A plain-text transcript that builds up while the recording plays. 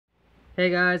Hey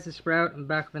guys, it's Sprout. I'm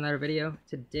back with another video.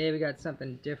 Today we got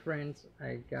something different.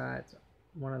 I got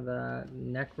one of the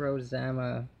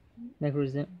Necrozma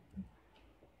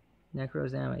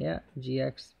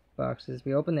GX boxes.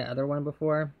 We opened the other one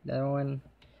before. The other one,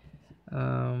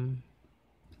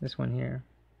 this one here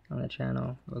on the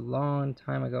channel a long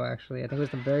time ago actually. I think it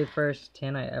was the very first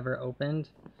tin I ever opened.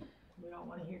 We don't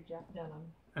want to hear Jeff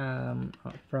Dunham.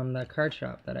 From the card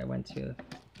shop that I went to.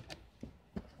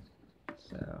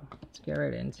 So let's get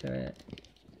right into it.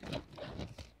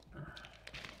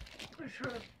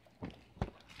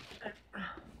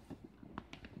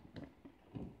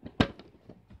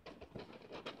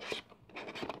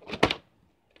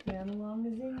 Down along the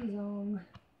zing zone.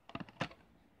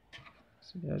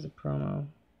 So there's a promo.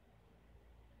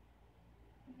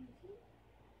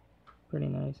 Pretty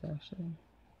nice actually.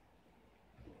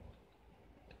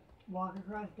 Walk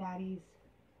across Daddy's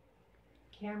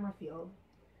camera field.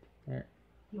 There.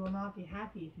 You will not be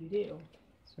happy if you do.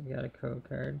 So we got a code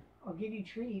card. I'll give you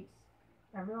treats.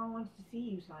 Everyone wants to see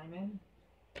you, Simon.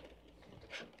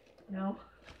 No?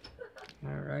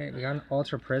 Alright, we got an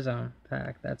Ultra Prism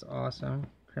pack. That's awesome.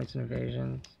 Crimson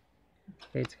Invasions.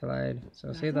 Fates Collide. So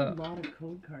That's save the... a lot of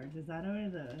code cards. Is that out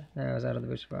of the... Yeah, it was out of the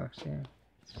booster box, yeah.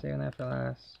 Saving that for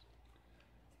last.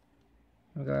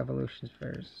 We'll go Evolutions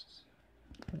first.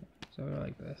 So we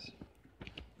like this.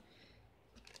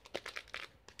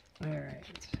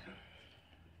 Alright.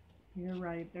 You're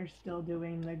right. They're still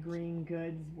doing the green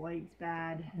goods, white's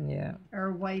bad. Yeah.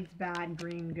 Or white's bad,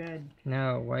 green good.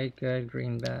 No, white good,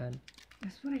 green bad.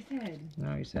 That's what I said.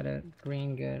 No, you said it.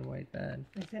 Green good, white bad.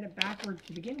 I said it backwards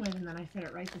to begin with, and then I said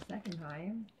it right the second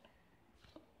time.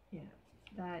 Yeah.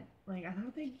 That, like, I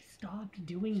thought they stopped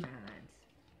doing that.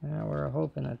 Yeah, we're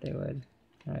hoping that they would.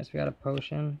 Alright, so we got a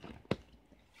Potion.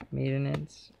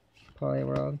 Maintenance.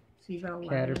 Polyworld. So you got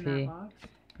 11 in that box?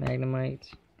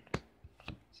 Magnemite,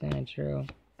 Sandshrew,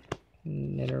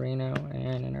 Nidorino,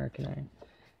 and an Arcanine.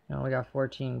 Now we got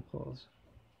 14 pulls.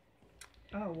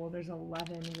 Oh, well, there's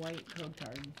 11 white code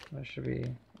cards. That should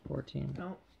be 14.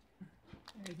 Oh,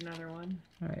 there's another one.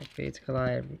 Alright, Fates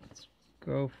Collide. Let's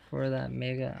go for that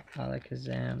Mega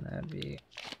Alakazam. That'd be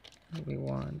what we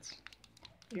want.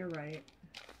 You're right.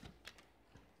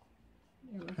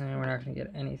 And we're not going to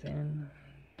get anything.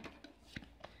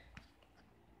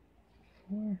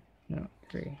 4? No,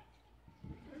 3.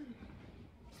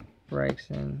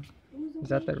 Brixen. Is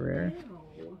that the rare?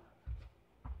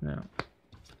 No.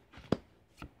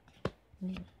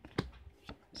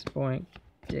 Spoink,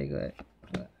 Diglett,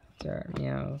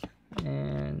 Meowth,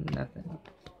 and nothing.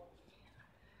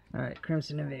 Alright,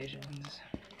 Crimson Invasions.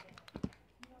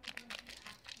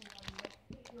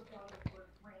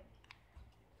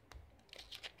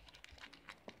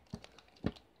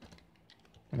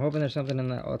 I'm hoping there's something in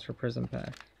that Ultra Prism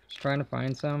pack. Just trying to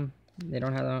find some. They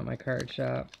don't have them at my card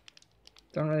shop.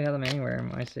 Don't really have them anywhere in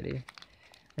my city.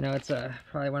 I know it's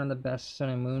probably one of the best Sun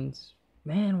and Moons.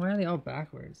 Man, why are they all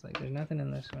backwards? Like, there's nothing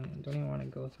in this one. I don't even want to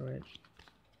go through it.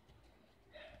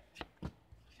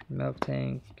 Milk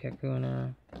Tank,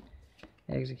 Kakuna,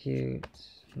 Execute,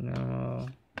 no.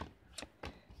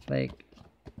 Like,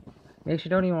 you actually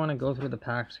don't even want to go through the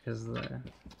packs because the...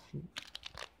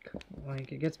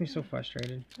 Like, it gets me so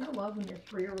frustrated. I love when your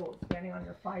 3-year-old's standing on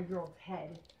your 5-year-old's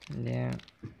head. Yeah.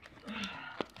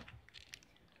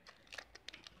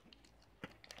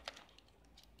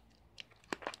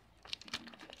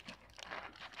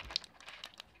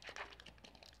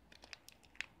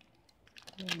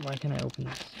 Why can't I open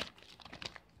this?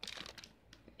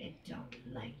 It don't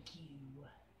like you.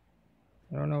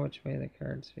 I don't know which way the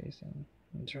card's facing.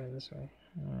 Let me try this way.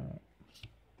 Alright.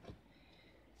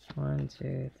 1,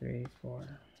 2, 3,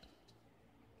 4.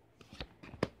 Did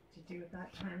you do it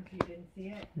that time so you didn't see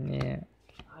it? Yeah.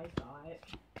 I saw it.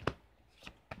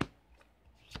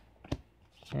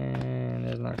 And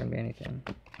there's not gonna be anything.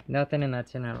 Nothing in that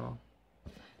tin at all.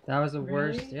 That was the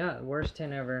worst, yeah, worst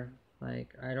tin ever.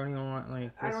 Like, I don't even want,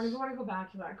 like, I don't even want to go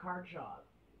back to that card shop.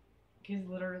 Because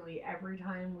literally every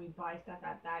time we buy stuff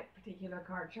at that particular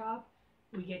card shop,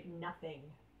 we get nothing.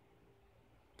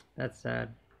 That's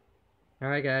sad.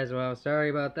 Alright guys, well,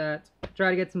 sorry about that. Try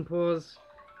to get some pulls.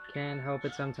 Can't help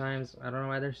it sometimes. I don't know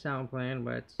why there's sound playing,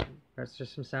 but that's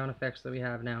just some sound effects that we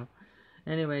have now.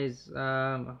 Anyways,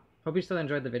 hope you still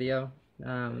enjoyed the video.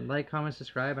 Like, comment,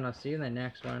 subscribe, and I'll see you in the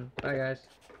next one. Bye guys.